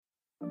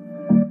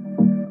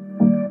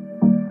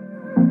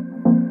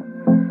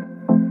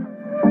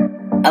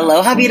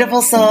Aloha,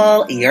 beautiful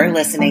soul. You're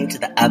listening to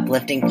the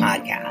Uplifting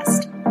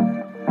Podcast.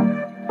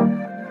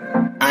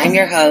 I'm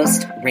your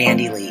host,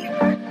 Randy Lee.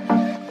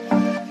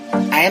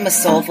 I am a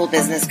soulful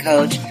business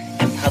coach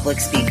and public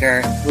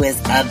speaker who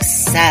is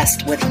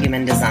obsessed with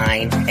human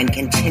design and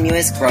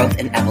continuous growth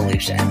and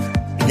evolution.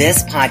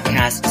 This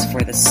podcast is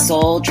for the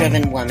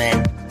soul-driven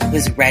woman who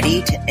is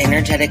ready to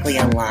energetically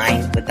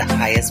align with the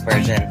highest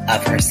version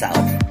of herself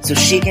so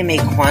she can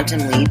make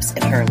quantum leaps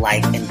in her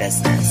life and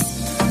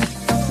business.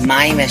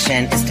 My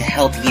mission is to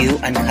help you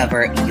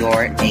uncover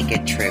your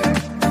naked truth,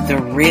 the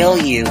real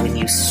you when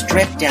you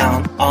strip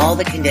down all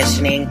the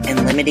conditioning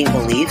and limiting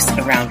beliefs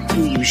around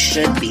who you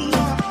should be.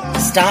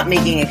 Stop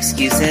making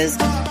excuses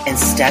and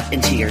step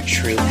into your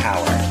true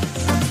power.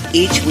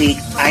 Each week,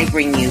 I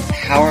bring you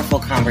powerful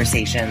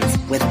conversations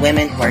with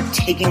women who are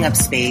taking up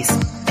space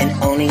and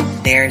owning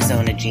their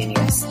zone of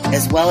genius,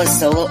 as well as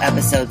solo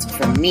episodes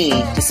from me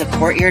to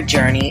support your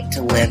journey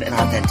to live an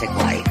authentic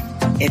life.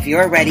 If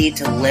you're ready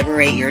to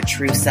liberate your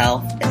true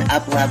self and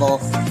up-level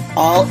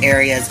all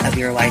areas of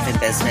your life and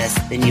business,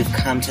 then you've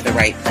come to the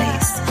right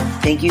place.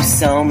 Thank you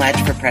so much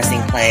for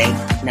pressing play.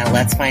 Now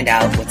let's find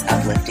out what's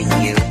uplifting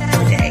you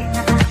today.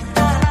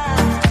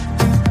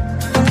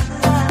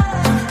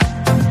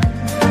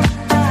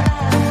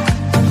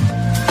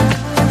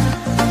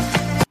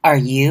 Are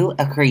you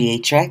a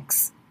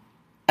creatrix?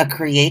 A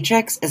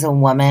creatrix is a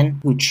woman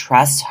who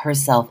trusts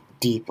herself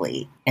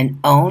deeply and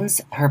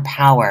owns her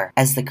power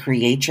as the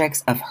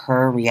creatrix of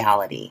her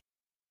reality.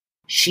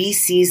 She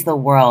sees the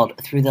world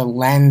through the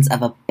lens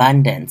of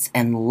abundance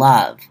and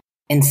love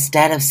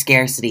instead of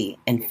scarcity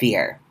and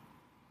fear.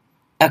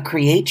 A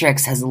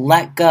creatrix has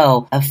let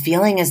go of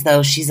feeling as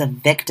though she's a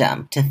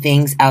victim to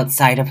things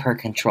outside of her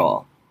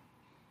control.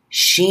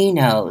 She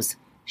knows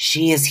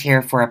she is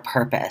here for a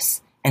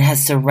purpose and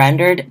has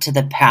surrendered to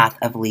the path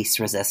of least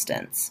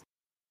resistance.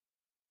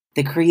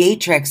 The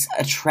creatrix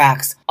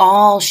attracts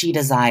all she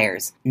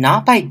desires,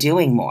 not by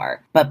doing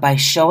more, but by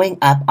showing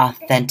up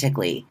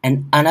authentically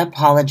and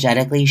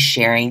unapologetically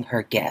sharing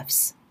her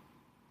gifts.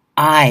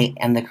 I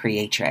am the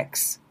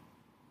creatrix.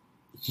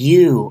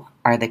 You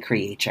are the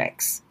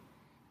creatrix.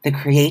 The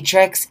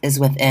creatrix is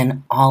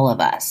within all of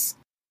us,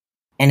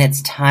 and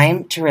it's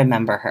time to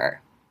remember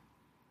her.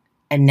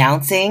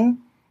 Announcing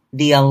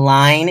the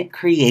Align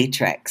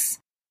Creatrix.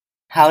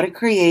 How to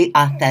create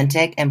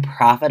authentic and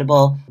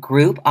profitable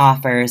group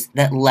offers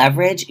that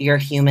leverage your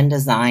human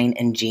design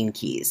and gene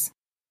keys.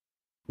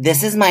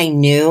 This is my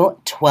new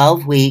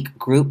 12-week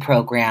group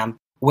program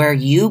where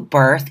you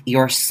birth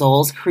your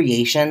soul's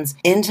creations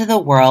into the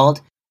world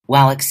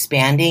while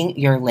expanding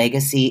your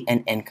legacy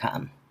and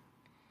income.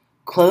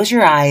 Close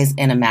your eyes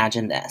and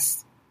imagine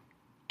this.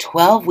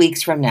 12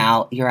 weeks from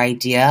now, your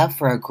idea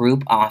for a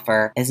group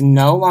offer is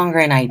no longer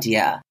an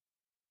idea.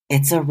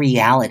 It's a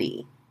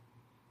reality.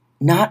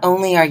 Not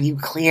only are you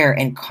clear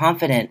and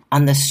confident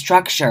on the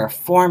structure,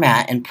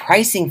 format, and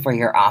pricing for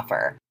your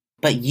offer,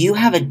 but you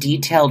have a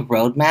detailed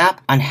roadmap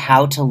on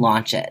how to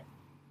launch it.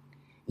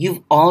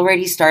 You've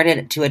already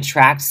started to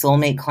attract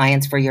soulmate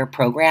clients for your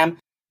program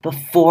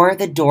before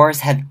the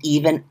doors have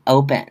even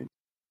opened.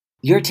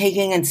 You're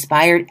taking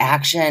inspired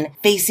action,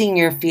 facing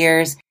your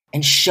fears,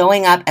 and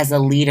showing up as a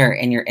leader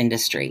in your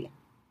industry.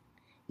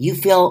 You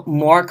feel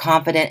more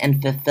confident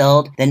and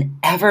fulfilled than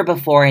ever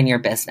before in your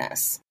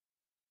business.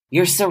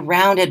 You're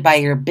surrounded by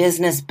your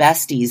business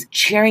besties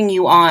cheering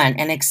you on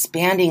and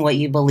expanding what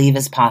you believe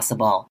is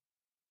possible.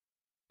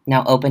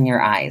 Now open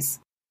your eyes.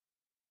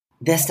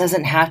 This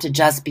doesn't have to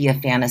just be a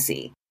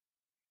fantasy.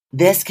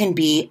 This can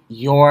be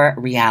your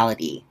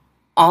reality.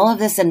 All of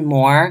this and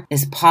more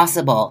is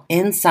possible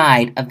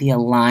inside of the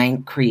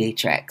Align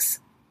Creatrix.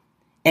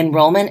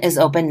 Enrollment is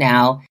open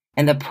now,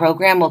 and the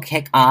program will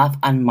kick off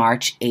on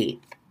March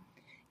 8th.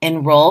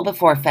 Enroll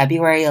before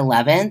February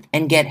 11th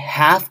and get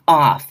half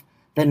off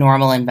the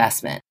normal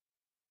investment.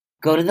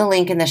 Go to the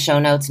link in the show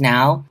notes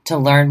now to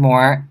learn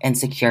more and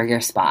secure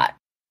your spot.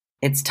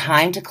 It's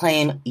time to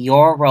claim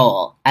your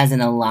role as an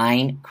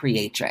Align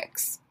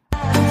Creatrix.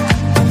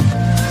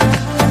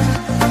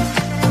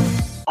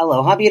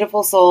 Aloha,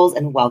 beautiful souls,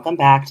 and welcome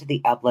back to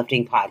the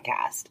Uplifting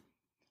Podcast.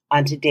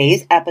 On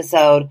today's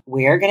episode,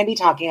 we're going to be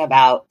talking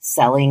about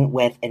selling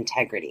with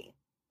integrity.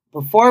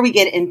 Before we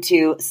get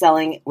into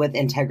selling with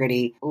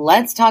integrity,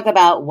 let's talk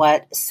about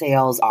what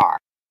sales are.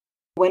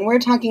 When we're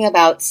talking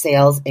about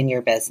sales in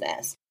your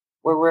business,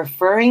 we're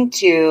referring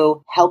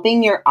to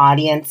helping your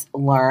audience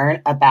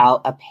learn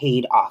about a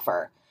paid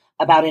offer,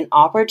 about an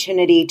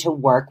opportunity to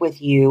work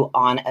with you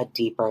on a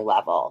deeper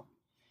level.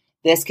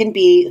 This can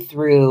be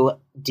through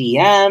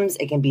DMs,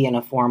 it can be in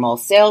a formal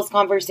sales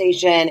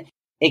conversation,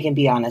 it can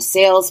be on a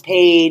sales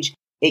page,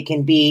 it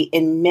can be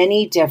in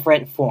many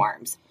different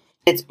forms.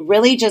 It's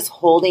really just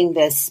holding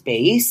this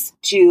space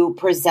to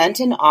present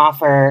an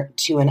offer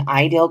to an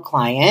ideal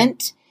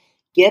client,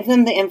 give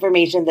them the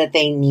information that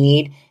they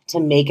need to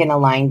make an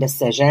aligned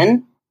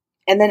decision,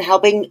 and then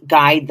helping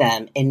guide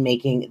them in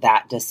making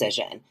that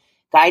decision,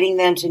 guiding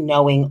them to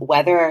knowing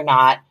whether or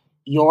not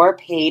your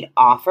paid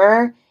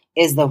offer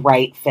is the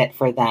right fit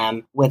for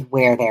them with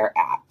where they're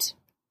at.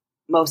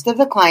 Most of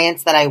the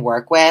clients that I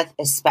work with,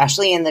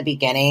 especially in the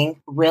beginning,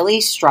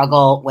 really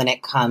struggle when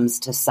it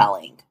comes to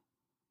selling.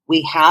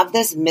 We have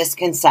this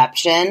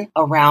misconception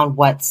around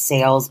what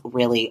sales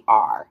really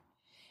are.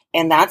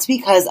 And that's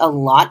because a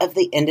lot of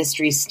the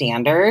industry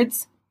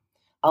standards,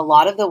 a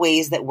lot of the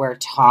ways that we're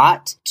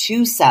taught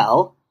to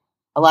sell,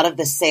 a lot of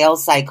the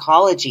sales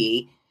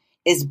psychology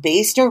is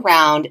based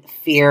around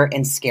fear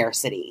and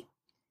scarcity.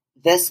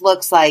 This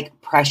looks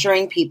like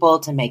pressuring people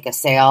to make a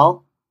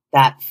sale,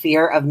 that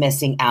fear of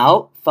missing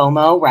out,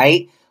 FOMO,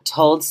 right?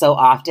 Told so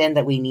often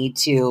that we need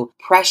to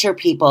pressure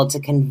people to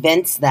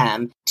convince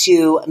them,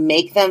 to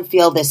make them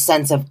feel this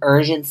sense of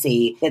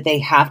urgency that they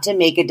have to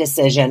make a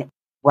decision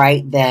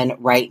right then,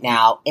 right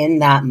now, in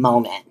that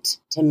moment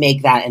to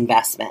make that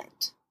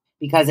investment.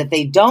 Because if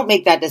they don't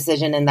make that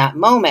decision in that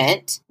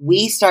moment,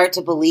 we start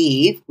to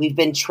believe, we've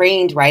been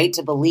trained, right,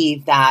 to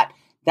believe that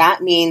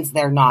that means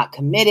they're not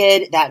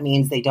committed. That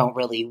means they don't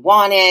really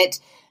want it,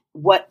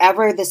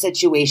 whatever the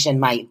situation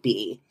might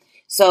be.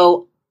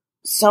 So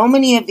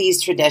many of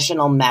these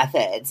traditional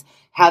methods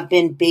have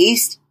been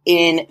based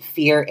in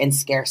fear and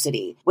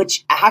scarcity,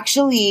 which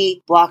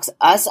actually blocks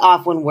us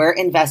off when we're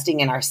investing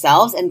in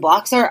ourselves and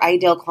blocks our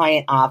ideal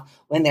client off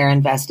when they're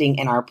investing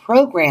in our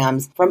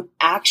programs from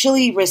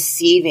actually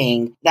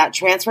receiving that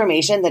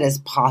transformation that is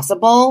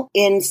possible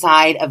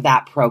inside of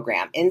that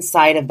program,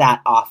 inside of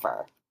that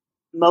offer.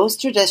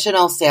 Most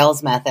traditional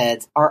sales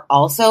methods are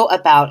also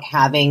about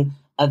having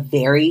a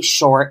very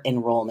short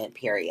enrollment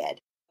period.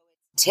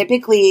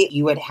 Typically,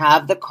 you would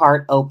have the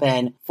cart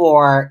open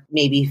for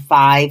maybe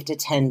 5 to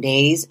 10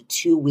 days,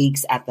 2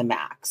 weeks at the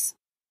max.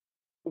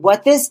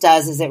 What this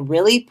does is it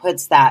really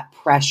puts that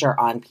pressure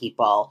on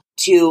people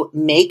to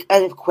make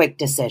a quick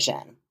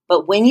decision.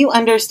 But when you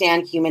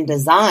understand human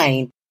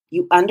design,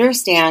 you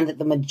understand that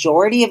the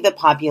majority of the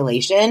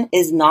population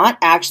is not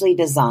actually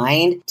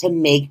designed to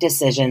make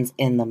decisions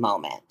in the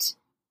moment.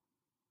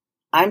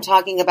 I'm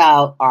talking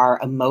about our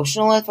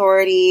emotional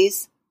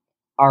authorities,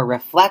 our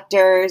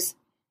reflectors,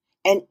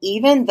 and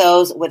even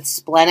those with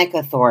splenic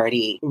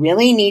authority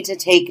really need to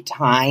take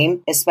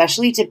time,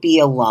 especially to be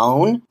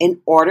alone,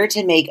 in order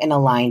to make an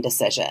aligned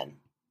decision.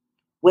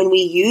 When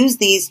we use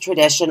these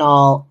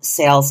traditional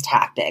sales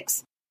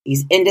tactics,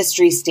 these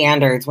industry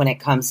standards when it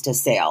comes to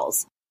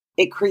sales,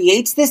 it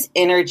creates this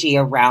energy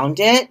around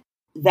it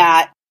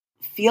that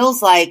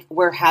feels like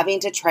we're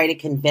having to try to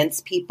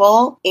convince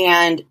people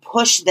and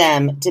push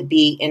them to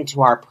be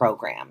into our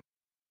program,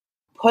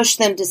 push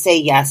them to say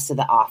yes to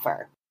the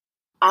offer.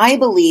 I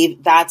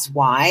believe that's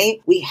why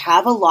we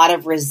have a lot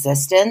of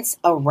resistance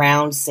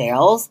around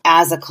sales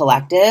as a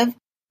collective,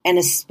 and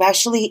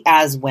especially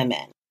as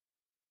women.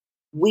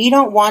 We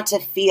don't want to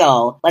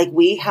feel like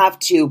we have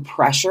to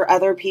pressure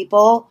other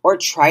people or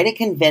try to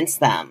convince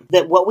them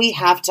that what we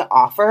have to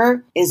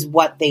offer is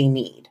what they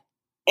need.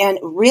 And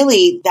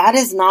really, that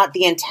is not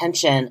the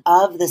intention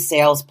of the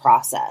sales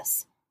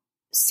process.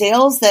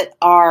 Sales that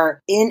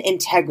are in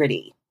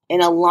integrity,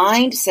 an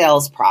aligned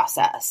sales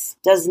process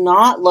does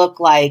not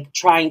look like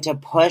trying to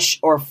push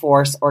or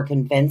force or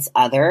convince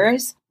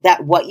others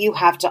that what you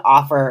have to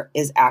offer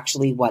is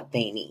actually what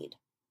they need.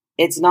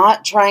 It's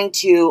not trying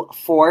to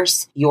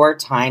force your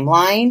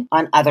timeline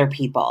on other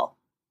people.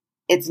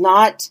 It's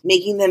not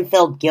making them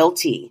feel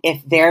guilty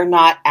if they're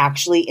not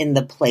actually in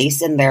the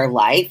place in their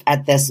life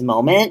at this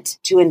moment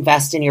to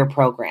invest in your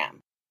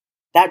program.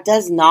 That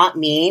does not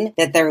mean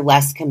that they're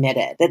less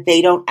committed, that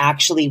they don't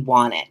actually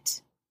want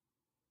it.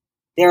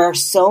 There are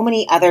so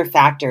many other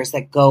factors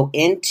that go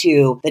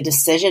into the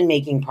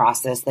decision-making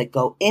process, that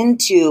go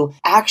into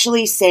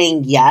actually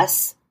saying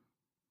yes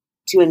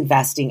to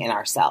investing in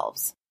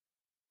ourselves.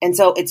 And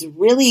so it's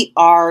really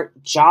our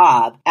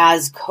job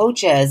as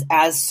coaches,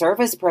 as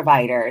service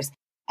providers,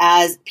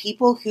 as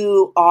people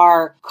who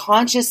are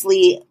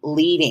consciously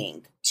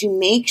leading to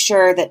make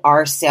sure that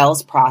our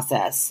sales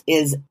process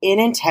is in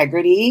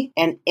integrity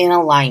and in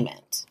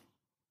alignment.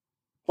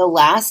 The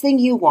last thing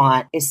you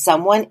want is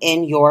someone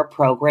in your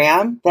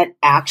program that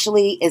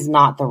actually is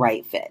not the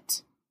right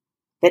fit,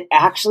 that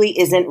actually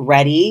isn't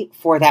ready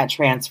for that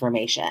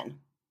transformation,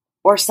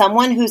 or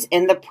someone who's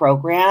in the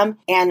program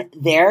and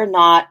they're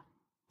not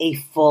a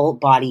full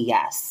body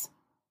yes.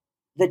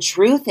 The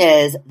truth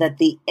is that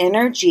the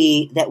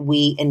energy that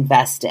we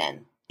invest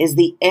in is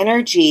the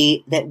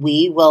energy that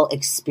we will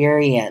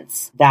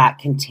experience that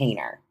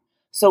container.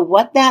 So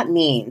what that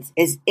means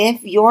is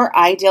if your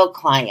ideal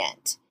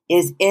client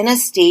is in a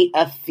state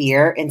of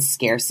fear and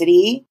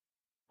scarcity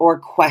or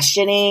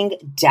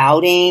questioning,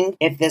 doubting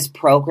if this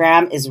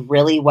program is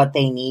really what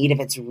they need, if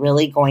it's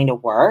really going to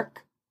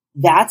work,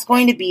 that's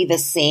going to be the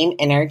same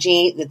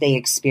energy that they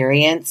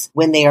experience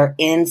when they are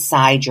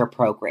inside your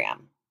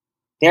program.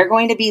 They're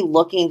going to be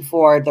looking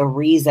for the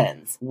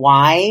reasons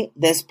why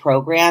this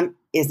program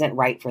isn't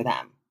right for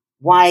them,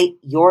 why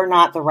you're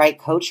not the right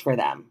coach for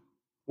them,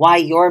 why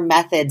your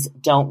methods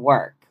don't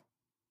work.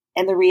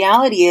 And the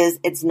reality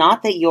is, it's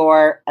not that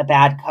you're a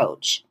bad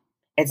coach.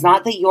 It's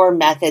not that your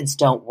methods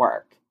don't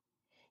work.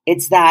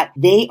 It's that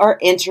they are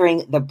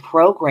entering the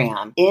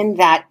program in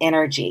that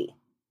energy.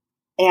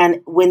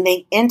 And when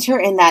they enter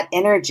in that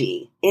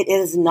energy, it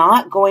is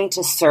not going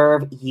to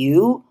serve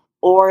you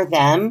or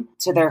them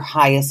to their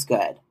highest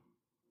good.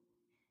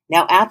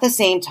 Now, at the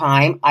same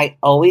time, I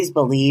always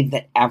believe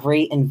that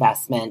every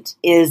investment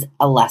is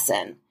a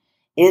lesson,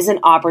 is an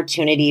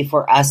opportunity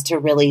for us to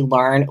really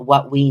learn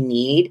what we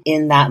need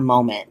in that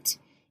moment,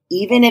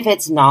 even if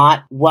it's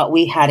not what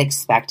we had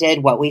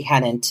expected, what we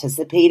had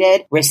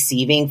anticipated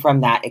receiving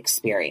from that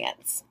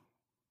experience.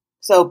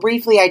 So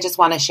briefly, I just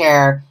want to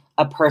share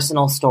a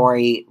personal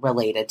story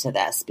related to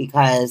this,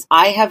 because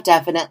I have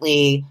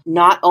definitely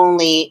not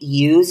only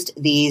used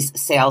these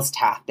sales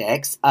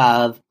tactics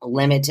of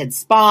limited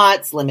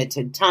spots,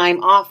 limited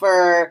time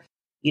offer,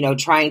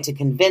 trying to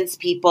convince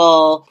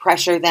people,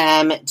 pressure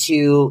them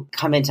to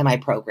come into my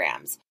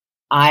programs.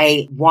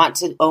 I want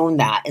to own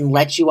that and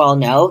let you all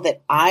know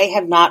that I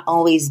have not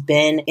always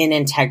been in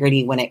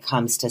integrity when it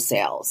comes to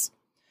sales.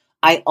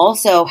 I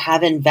also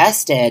have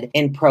invested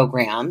in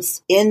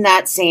programs in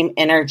that same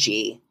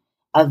energy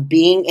of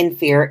being in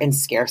fear and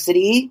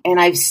scarcity.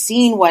 And I've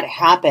seen what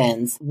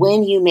happens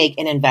when you make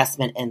an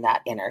investment in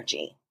that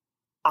energy.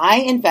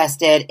 I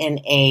invested in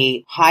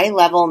a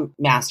high-level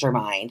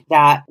mastermind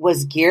that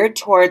was geared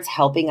towards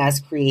helping us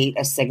create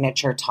a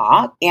signature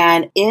talk.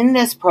 And in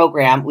this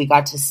program, we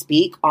got to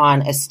speak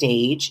on a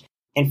stage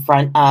in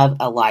front of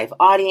a live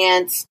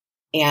audience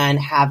and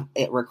have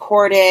it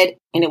recorded.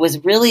 And it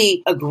was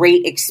really a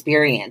great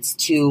experience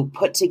to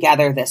put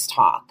together this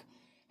talk.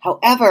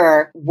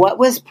 However, what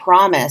was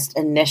promised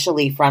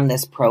initially from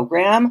this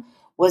program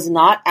was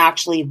not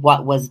actually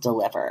what was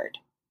delivered.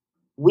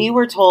 We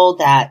were told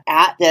that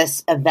at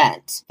this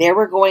event, there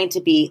were going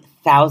to be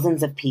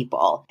thousands of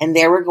people and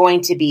there were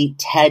going to be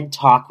TED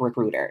Talk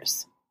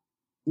recruiters.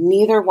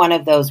 Neither one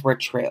of those were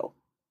true.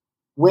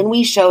 When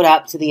we showed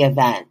up to the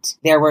event,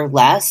 there were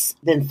less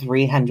than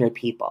 300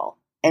 people,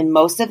 and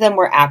most of them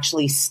were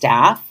actually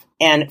staff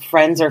and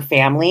friends or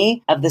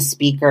family of the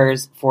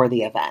speakers for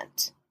the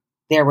event.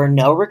 There were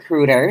no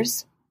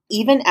recruiters.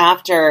 Even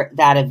after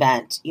that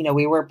event,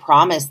 we were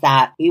promised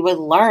that we would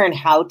learn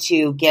how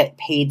to get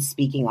paid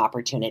speaking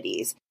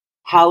opportunities,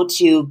 how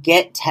to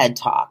get TED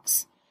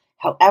Talks.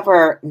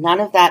 However, none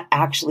of that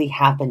actually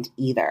happened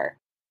either.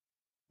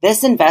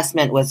 This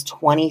investment was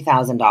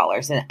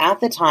 $20,000, and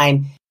at the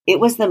time, it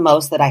was the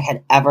most that I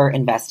had ever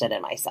invested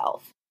in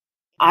myself.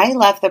 I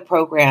left the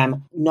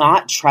program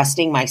not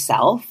trusting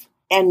myself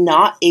and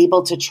not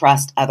able to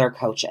trust other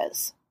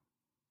coaches.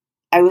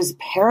 I was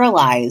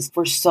paralyzed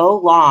for so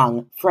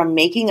long from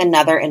making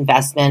another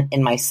investment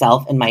in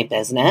myself and my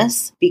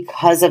business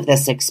because of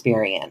this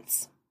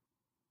experience.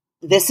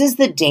 This is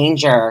the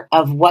danger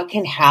of what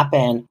can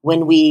happen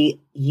when we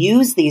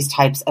use these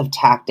types of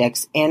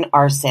tactics in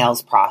our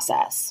sales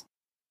process.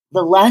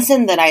 The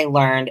lesson that I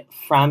learned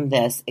from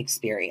this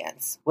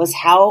experience was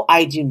how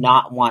I do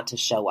not want to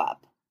show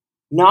up,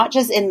 not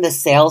just in the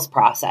sales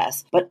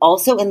process, but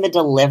also in the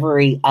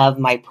delivery of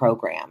my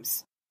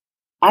programs.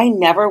 I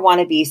never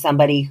want to be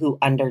somebody who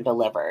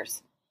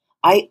underdelivers.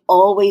 I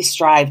always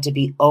strive to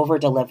be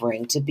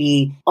over-delivering, to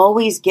be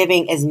always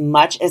giving as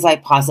much as I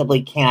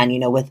possibly can,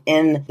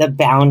 within the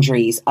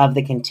boundaries of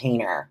the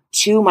container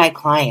to my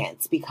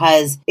clients,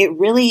 because it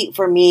really,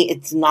 for me,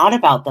 it's not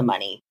about the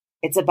money.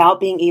 It's about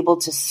being able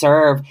to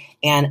serve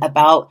and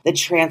about the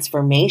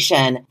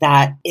transformation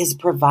that is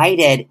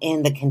provided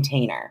in the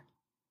container.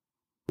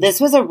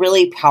 This was a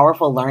really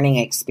powerful learning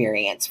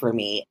experience for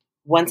me.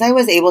 Once I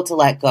was able to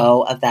let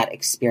go of that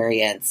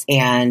experience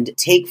and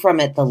take from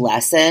it the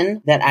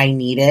lesson that I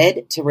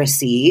needed to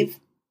receive,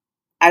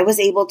 I was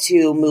able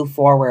to move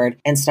forward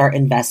and start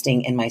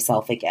investing in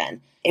myself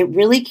again. It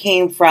really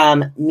came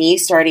from me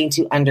starting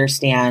to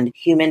understand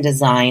human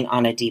design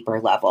on a deeper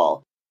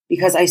level,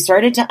 because I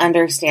started to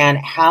understand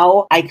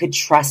how I could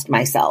trust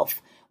myself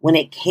when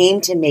it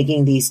came to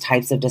making these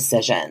types of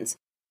decisions,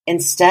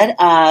 instead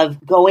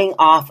of going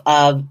off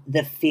of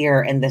the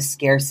fear and the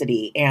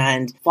scarcity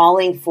and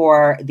falling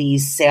for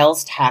these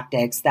sales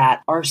tactics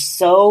that are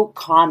so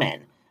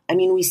common. I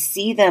mean, we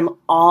see them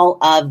all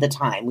of the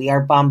time. We are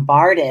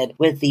bombarded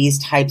with these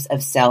types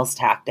of sales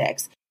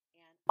tactics.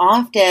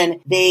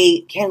 Often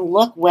they can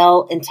look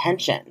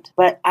well-intentioned,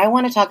 but I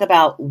want to talk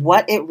about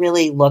what it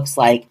really looks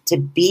like to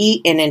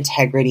be in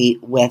integrity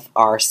with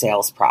our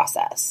sales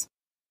process.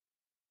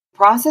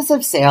 Process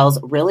of sales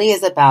really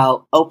is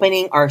about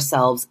opening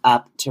ourselves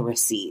up to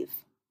receive,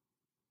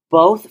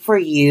 both for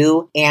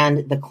you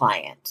and the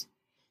client.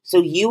 So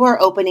you are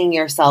opening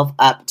yourself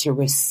up to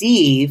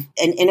receive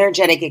an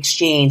energetic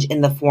exchange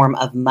in the form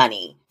of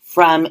money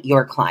from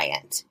your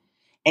client.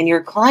 And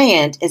your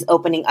client is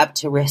opening up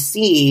to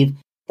receive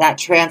that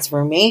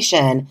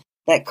transformation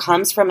that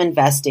comes from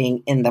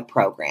investing in the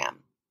program.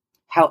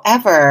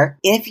 However,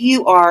 if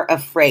you are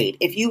afraid,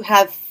 if you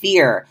have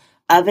fear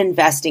of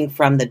investing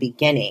from the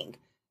beginning,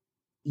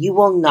 you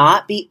will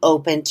not be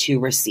open to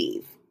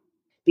receive.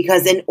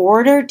 Because in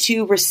order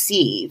to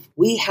receive,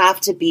 we have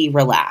to be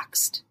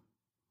relaxed.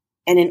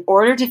 And in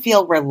order to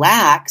feel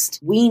relaxed,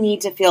 we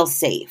need to feel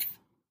safe.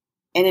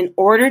 And in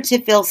order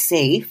to feel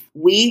safe,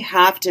 we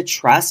have to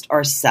trust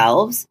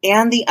ourselves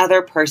and the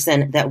other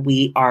person that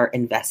we are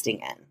investing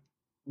in.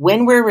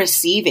 When we're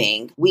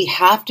receiving, we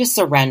have to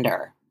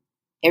surrender.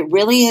 It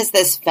really is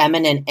this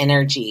feminine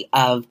energy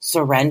of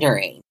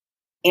surrendering.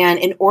 And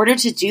in order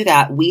to do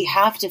that, we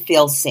have to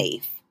feel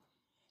safe.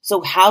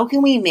 So how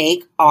can we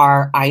make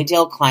our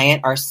ideal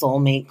client, our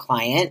soulmate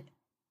client,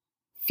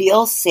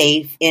 feel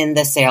safe in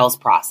the sales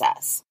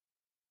process?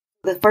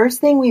 The first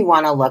thing we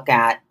want to look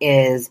at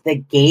is the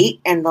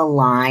gate and the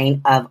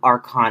line of our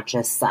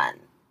conscious sun.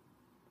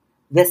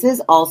 This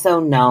is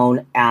also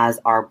known as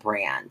our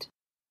brand.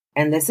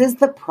 And this is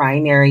the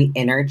primary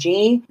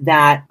energy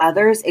that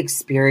others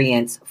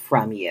experience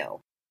from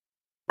you.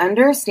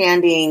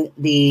 Understanding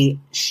the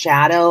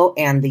shadow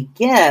and the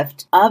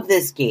gift of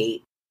this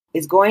gate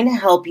is going to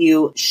help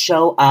you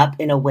show up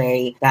in a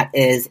way that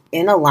is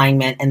in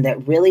alignment and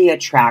that really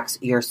attracts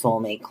your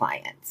soulmate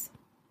clients.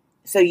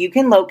 So you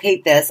can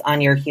locate this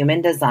on your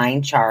human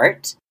design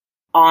chart.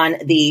 On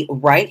the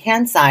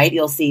right-hand side,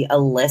 you'll see a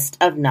list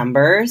of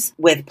numbers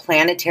with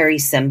planetary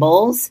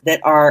symbols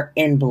that are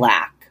in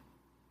black.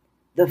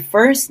 The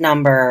first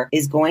number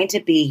is going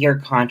to be your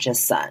conscious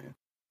sun.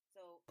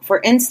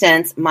 For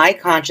instance, my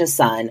conscious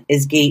sun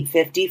is gate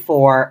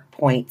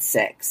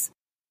 54.6.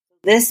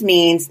 This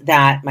means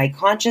that my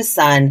conscious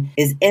sun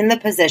is in the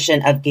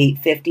position of gate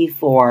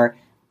 54,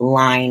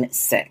 line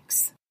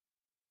 6.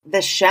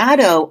 The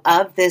shadow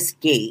of this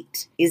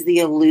gate is the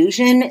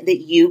illusion that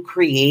you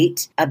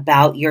create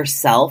about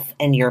yourself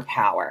and your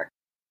power.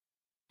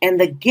 And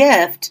the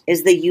gift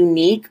is the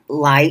unique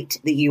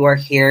light that you are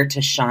here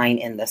to shine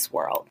in this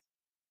world.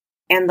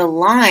 And the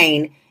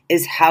line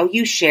is how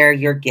you share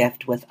your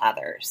gift with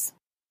others.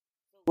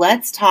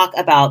 Let's talk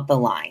about the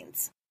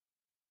lines.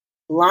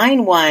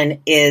 Line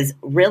 1 is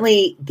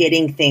really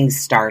getting things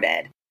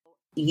started.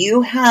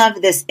 You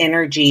have this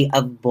energy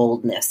of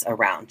boldness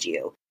around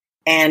you.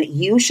 And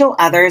you show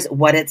others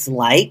what it's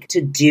like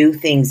to do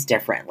things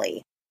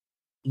differently.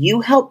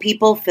 You help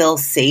people feel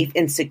safe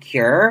and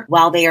secure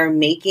while they are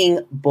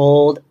making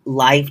bold,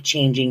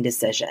 life-changing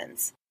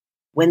decisions,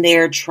 when they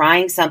are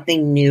trying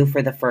something new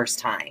for the first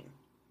time.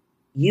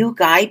 You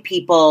guide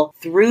people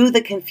through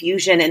the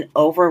confusion and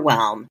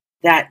overwhelm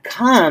that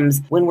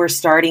comes when we're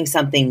starting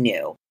something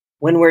new,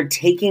 when we're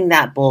taking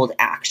that bold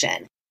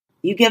action.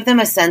 You give them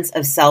a sense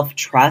of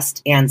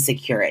self-trust and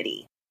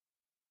security.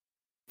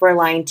 For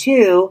line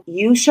 2,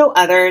 you show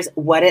others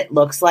what it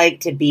looks like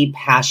to be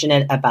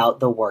passionate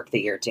about the work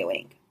that you're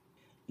doing.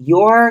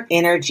 Your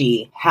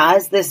energy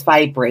has this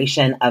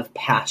vibration of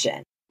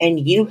passion,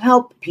 and you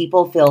help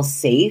people feel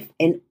safe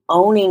in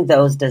owning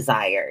those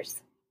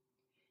desires.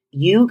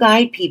 You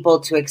guide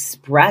people to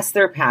express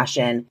their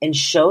passion and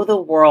show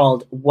the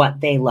world what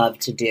they love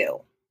to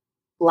do.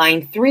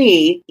 Line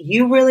 3,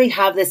 you really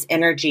have this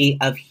energy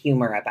of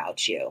humor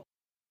about you.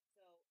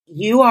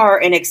 You are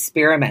an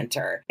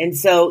experimenter, and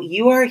so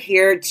you are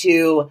here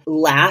to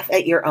laugh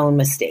at your own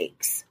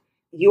mistakes.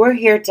 You are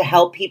here to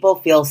help people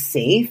feel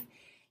safe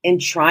in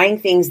trying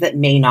things that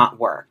may not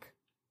work,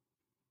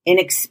 in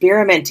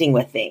experimenting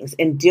with things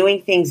and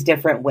doing things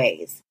different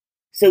ways.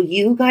 So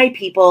you guide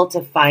people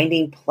to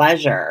finding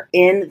pleasure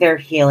in their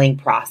healing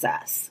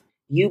process.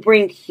 You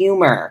bring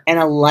humor and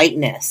a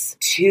lightness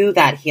to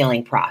that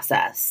healing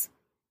process.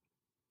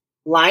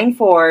 Line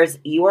 4s,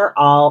 you are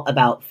all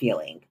about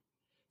feeling.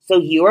 So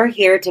you are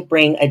here to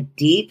bring a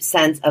deep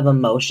sense of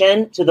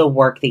emotion to the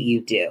work that you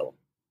do.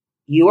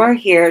 You are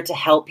here to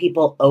help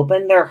people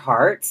open their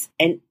hearts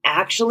and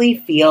actually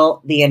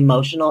feel the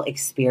emotional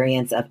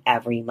experience of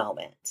every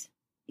moment.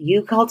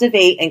 You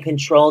cultivate and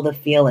control the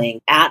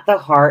feeling at the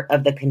heart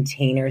of the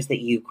containers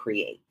that you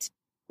create.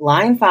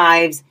 Line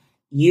 5s,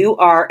 you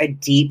are a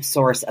deep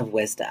source of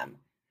wisdom.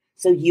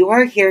 So you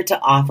are here to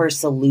offer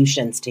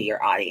solutions to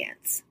your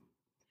audience.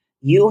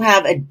 You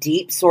have a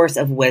deep source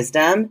of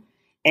wisdom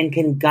and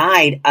can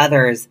guide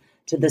others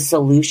to the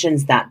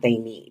solutions that they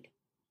need.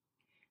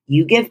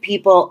 You give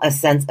people a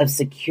sense of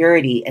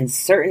security and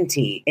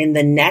certainty in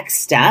the next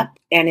step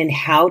and in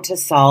how to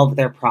solve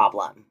their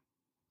problem.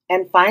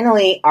 And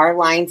finally, our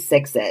line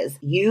 6s,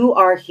 you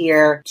are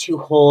here to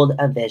hold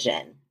a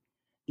vision.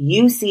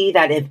 You see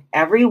that if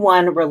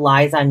everyone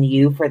relies on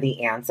you for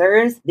the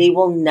answers, they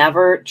will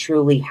never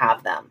truly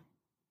have them.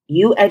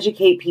 You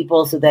educate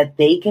people so that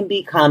they can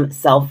become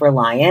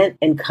self-reliant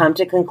and come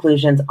to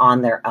conclusions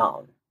on their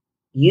own.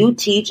 You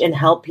teach and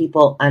help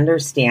people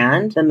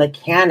understand the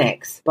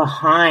mechanics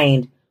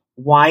behind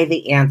why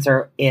the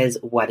answer is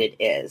what it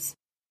is.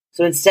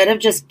 So instead of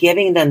just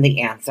giving them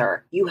the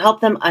answer, you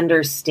help them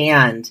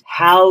understand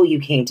how you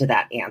came to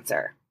that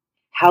answer,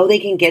 how they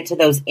can get to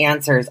those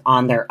answers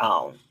on their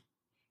own,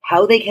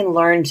 how they can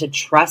learn to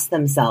trust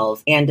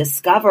themselves and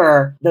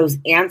discover those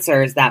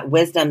answers, that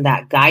wisdom,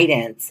 that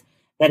guidance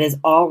that is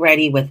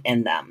already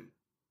within them.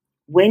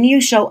 When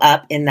you show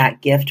up in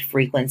that gift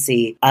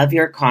frequency of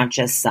your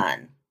conscious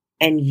sun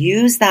and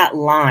use that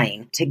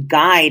line to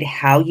guide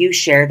how you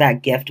share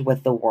that gift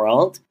with the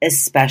world,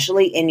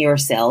 especially in your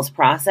sales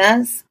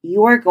process,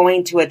 you are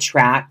going to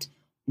attract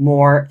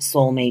more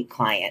soulmate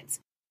clients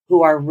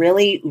who are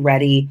really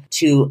ready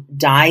to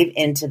dive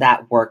into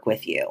that work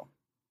with you.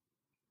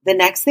 The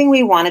next thing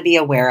we want to be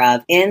aware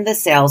of in the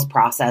sales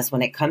process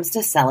when it comes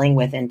to selling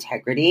with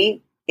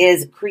integrity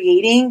is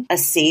creating a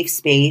safe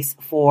space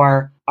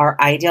for our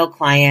ideal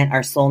client,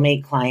 our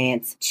soulmate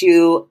clients,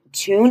 to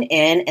tune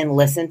in and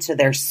listen to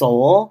their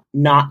soul,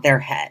 not their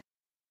head.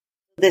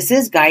 This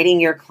is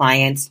guiding your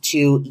clients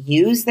to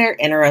use their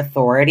inner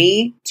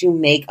authority to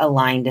make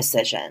aligned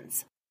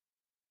decisions.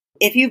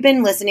 If you've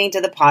been listening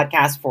to the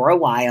podcast for a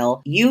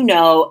while, you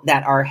know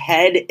that our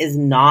head is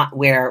not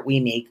where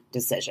we make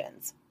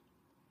decisions.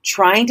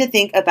 Trying to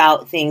think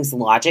about things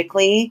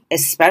logically,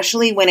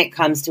 especially when it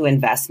comes to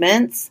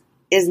investments,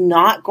 is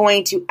not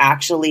going to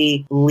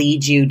actually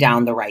lead you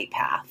down the right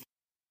path.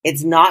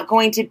 It's not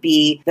going to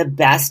be the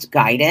best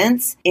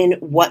guidance in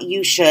what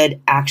you should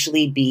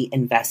actually be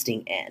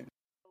investing in.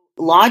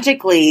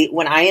 Logically,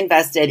 when I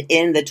invested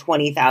in the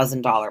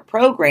 $20,000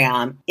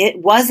 program, it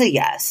was a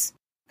yes,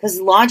 because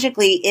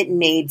logically it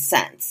made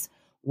sense.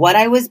 What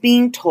I was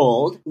being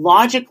told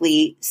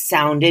logically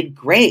sounded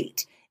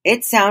great.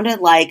 It sounded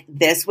like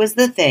this was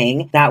the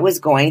thing that was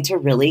going to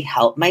really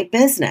help my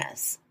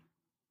business.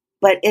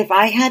 But if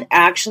I had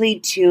actually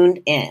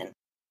tuned in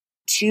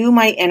to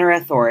my inner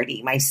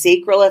authority, my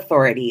sacral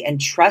authority, and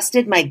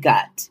trusted my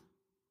gut,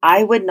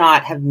 I would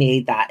not have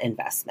made that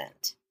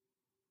investment.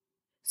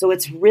 So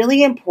it's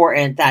really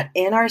important that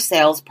in our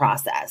sales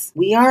process,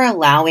 we are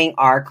allowing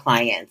our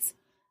clients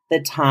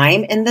the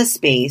time and the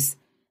space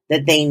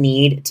that they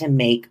need to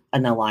make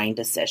an aligned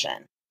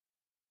decision.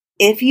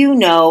 If you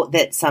know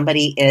that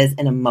somebody is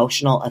an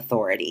emotional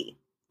authority,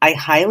 I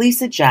highly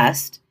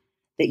suggest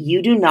that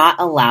you do not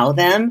allow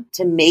them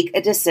to make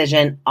a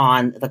decision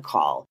on the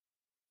call.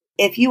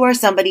 If you are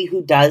somebody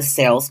who does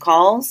sales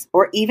calls,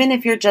 or even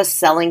if you're just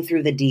selling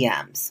through the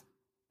DMs,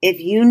 if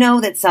you know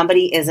that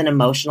somebody is an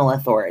emotional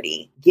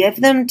authority, give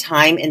them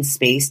time and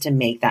space to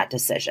make that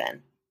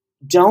decision.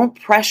 Don't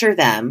pressure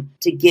them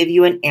to give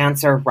you an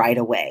answer right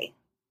away.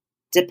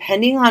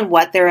 Depending on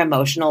what their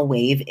emotional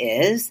wave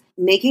is,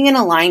 making an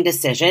aligned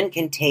decision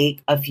can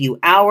take a few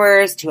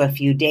hours to a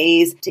few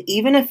days to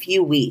even a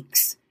few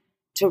weeks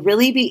to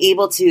really be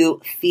able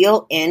to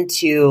feel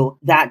into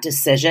that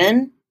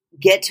decision,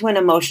 get to an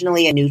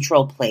emotionally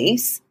neutral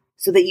place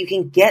so that you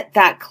can get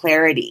that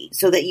clarity,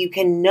 so that you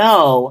can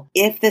know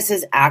if this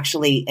is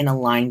actually an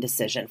aligned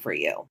decision for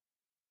you.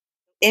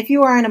 If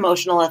you are an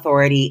emotional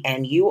authority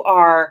and you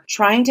are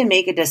trying to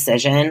make a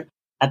decision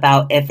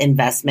about if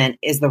investment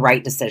is the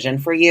right decision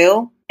for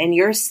you, and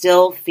you're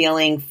still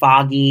feeling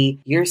foggy,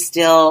 you're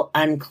still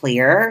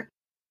unclear,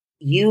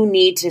 you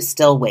need to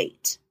still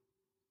wait.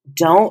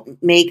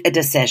 Don't make a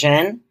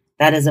decision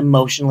that is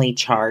emotionally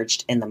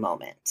charged in the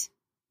moment.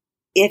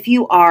 If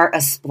you are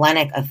a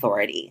splenic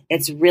authority,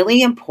 it's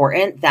really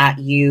important that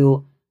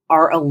you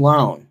are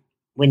alone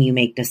when you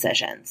make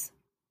decisions.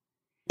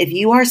 If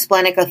you are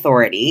splenic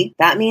authority,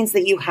 that means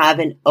that you have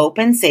an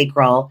open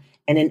sacral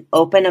and an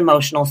open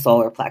emotional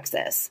solar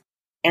plexus.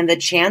 And the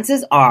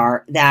chances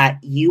are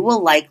that you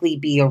will likely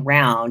be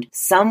around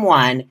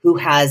someone who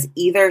has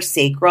either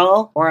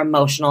sacral or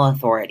emotional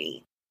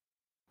authority.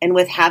 And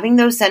with having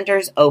those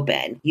centers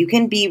open, you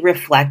can be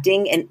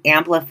reflecting and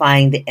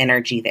amplifying the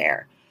energy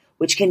there,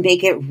 which can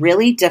make it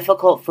really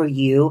difficult for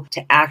you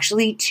to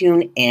actually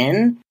tune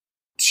in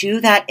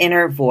to that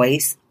inner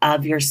voice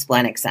of your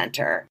splenic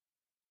center.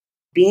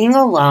 Being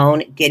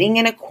alone, getting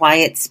in a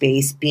quiet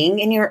space, being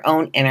in your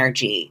own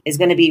energy is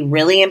going to be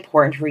really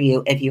important for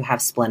you if you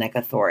have splenic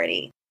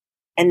authority.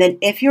 And then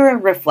if you're a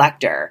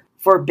reflector,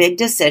 for big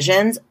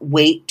decisions,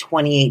 wait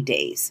 28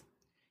 days.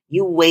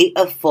 You wait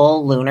a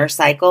full lunar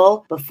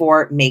cycle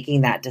before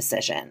making that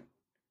decision.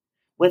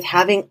 With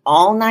having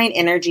all 9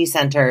 energy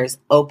centers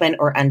open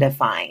or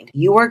undefined,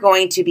 you are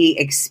going to be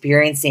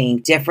experiencing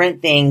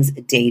different things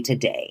day to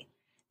day.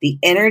 The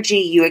energy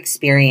you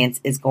experience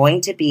is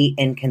going to be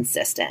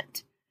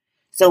inconsistent.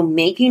 So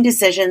making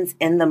decisions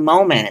in the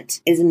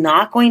moment is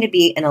not going to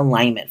be in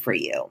alignment for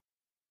you.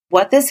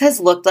 What this has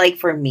looked like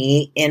for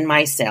me in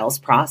my sales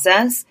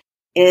process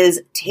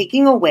is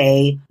taking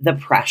away the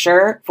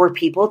pressure for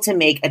people to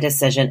make a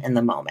decision in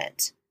the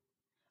moment.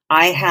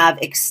 I have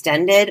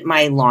extended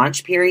my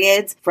launch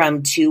periods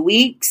from 2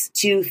 weeks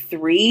to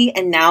 3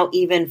 and now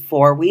even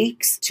 4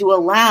 weeks to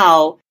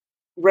allow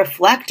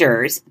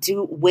reflectors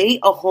to wait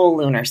a whole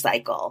lunar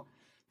cycle,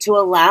 to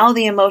allow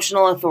the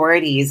emotional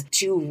authorities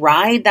to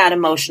ride that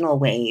emotional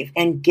wave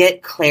and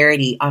get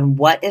clarity on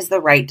what is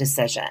the right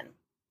decision.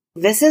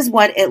 This is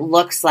what it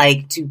looks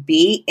like to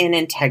be in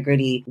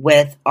integrity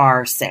with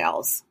our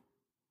sales.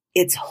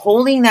 It's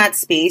holding that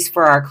space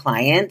for our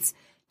clients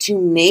to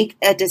make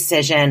a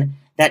decision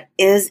that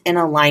is in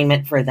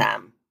alignment for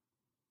them,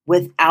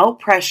 without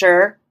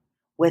pressure,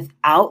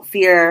 without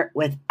fear,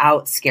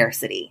 without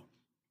scarcity.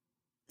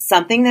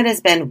 Something that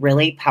has been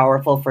really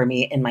powerful for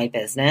me in my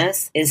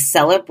business is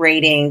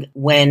celebrating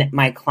when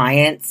my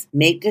clients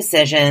make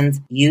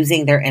decisions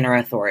using their inner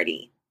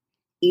authority.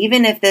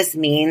 Even if this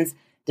means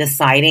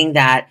deciding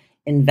that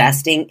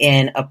investing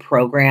in a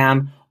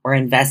program or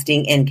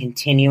investing in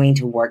continuing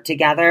to work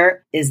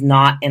together is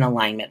not in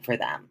alignment for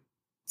them.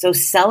 So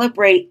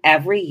celebrate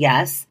every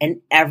yes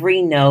and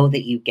every no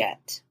that you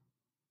get.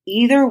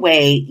 Either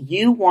way,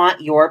 you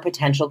want your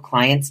potential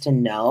clients to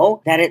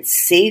know that it's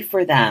safe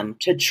for them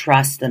to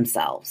trust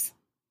themselves.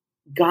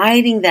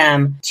 Guiding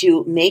them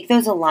to make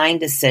those aligned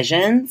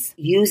decisions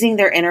using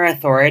their inner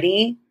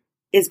authority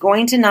is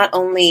going to not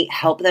only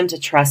help them to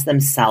trust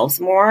themselves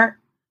more,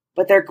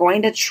 but they're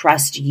going to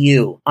trust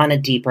you on a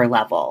deeper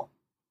level.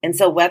 And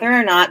so whether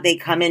or not they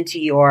come into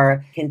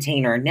your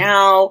container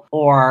now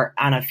or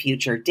on a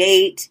future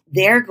date,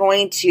 they're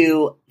going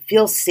to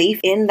feel safe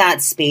in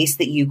that space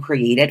that you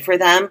created for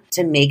them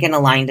to make an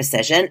aligned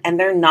decision. And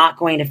they're not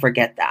going to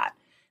forget that.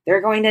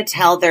 They're going to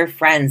tell their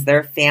friends,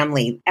 their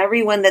family,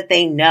 everyone that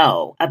they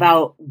know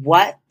about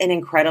what an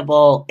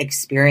incredible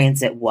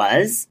experience it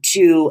was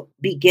to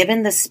be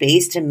given the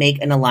space to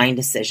make an aligned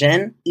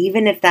decision,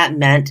 even if that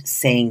meant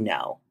saying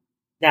no.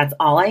 That's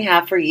all I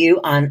have for you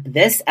on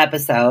this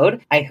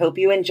episode. I hope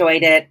you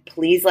enjoyed it.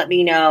 Please let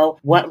me know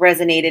what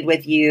resonated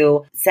with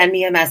you. Send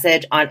me a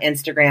message on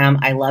Instagram.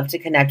 I love to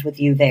connect with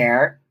you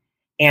there.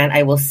 And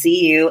I will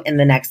see you in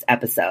the next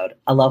episode.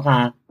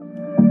 Aloha.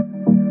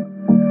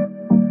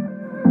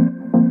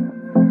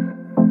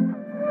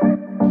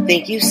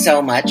 Thank you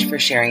so much for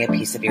sharing a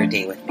piece of your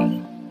day with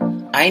me.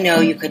 I know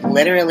you could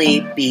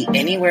literally be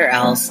anywhere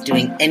else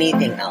doing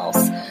anything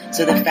else.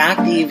 So the fact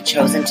that you've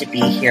chosen to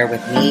be here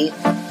with me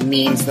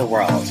means the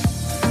world.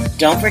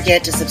 Don't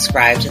forget to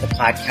subscribe to the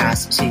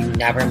podcast so you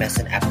never miss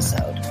an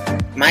episode.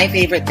 My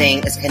favorite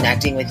thing is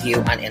connecting with you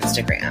on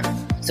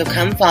Instagram. So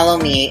come follow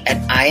me at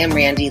I am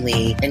Randy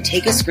Lee and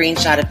take a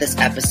screenshot of this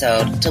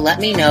episode to let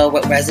me know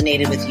what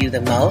resonated with you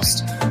the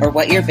most or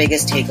what your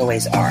biggest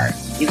takeaways are.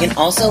 You can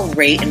also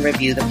rate and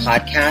review the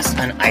podcast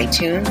on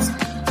iTunes,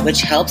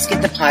 which helps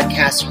get the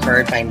podcast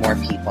heard by more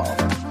people.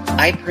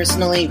 I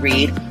personally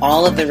read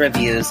all of the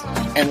reviews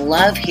and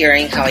love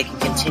hearing how I can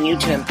continue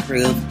to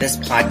improve this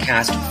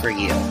podcast for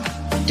you.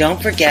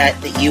 Don't forget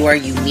that you are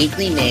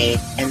uniquely made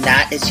and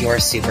that is your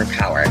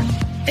superpower.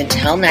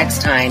 Until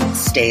next time,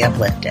 stay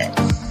uplifted.